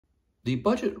The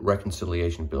budget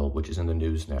reconciliation bill, which is in the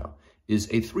news now, is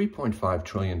a $3.5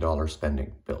 trillion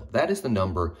spending bill. That is the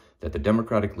number that the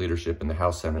Democratic leadership in the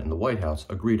House, Senate, and the White House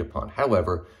agreed upon.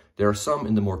 However, there are some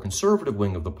in the more conservative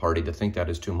wing of the party that think that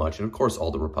is too much, and of course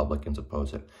all the Republicans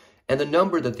oppose it. And the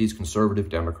number that these conservative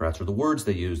Democrats, or the words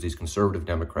they use, these conservative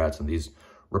Democrats and these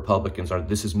Republicans are,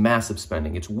 this is massive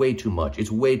spending, it's way too much,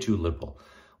 it's way too liberal.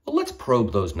 Well, let's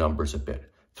probe those numbers a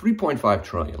bit. 3.5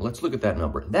 trillion, let's look at that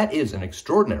number. That is an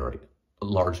extraordinary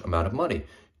large amount of money.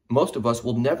 Most of us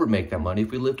will never make that money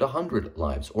if we lived 100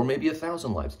 lives or maybe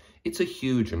 1,000 lives. It's a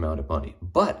huge amount of money,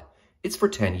 but it's for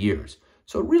 10 years.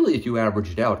 So really, if you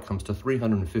average it out, it comes to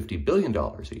 $350 billion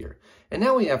a year. And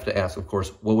now we have to ask, of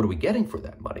course, well, what are we getting for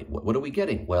that money? What are we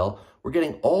getting? Well, we're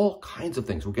getting all kinds of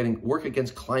things. We're getting work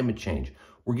against climate change.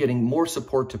 We're getting more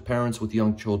support to parents with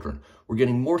young children. We're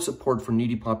getting more support for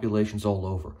needy populations all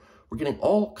over. We're getting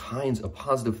all kinds of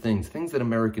positive things that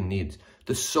America needs.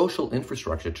 The social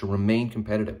infrastructure to remain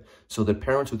competitive so that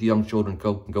parents with young children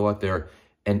can go out there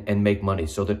and make money,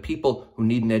 so that people who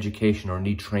need an education or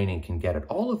need training can get it.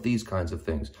 All of these kinds of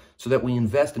things so that we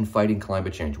invest in fighting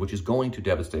climate change, which is going to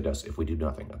devastate us if we do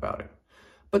nothing about it.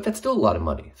 But that's still a lot of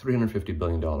money, $350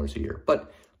 billion a year.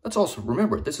 But let's also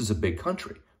remember, this is a big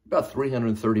country, about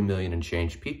 330 million and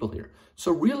change people here.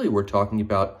 So really we're talking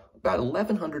about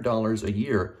 $1,100 a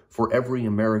year for every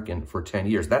American for 10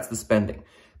 years. That's the spending.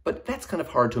 But that's kind of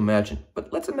hard to imagine.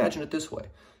 But let's imagine it this way.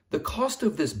 The cost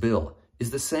of this bill is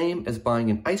the same as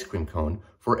buying an ice cream cone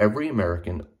for every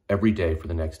American every day for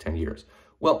the next 10 years.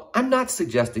 Well, I'm not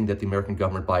suggesting that the American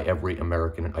government buy every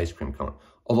American an ice cream cone.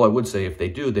 Although I would say if they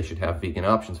do, they should have vegan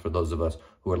options for those of us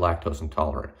who are lactose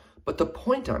intolerant. But the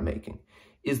point I'm making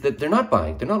is that they're not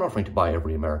offering to buy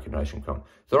every American an ice cream cone.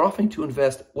 They're offering to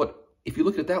invest what, if you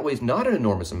look at it that way, is not an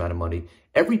enormous amount of money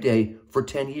every day for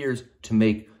 10 years to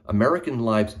make American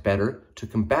lives better, to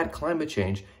combat climate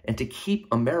change, and to keep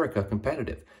America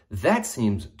competitive. That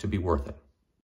seems to be worth it.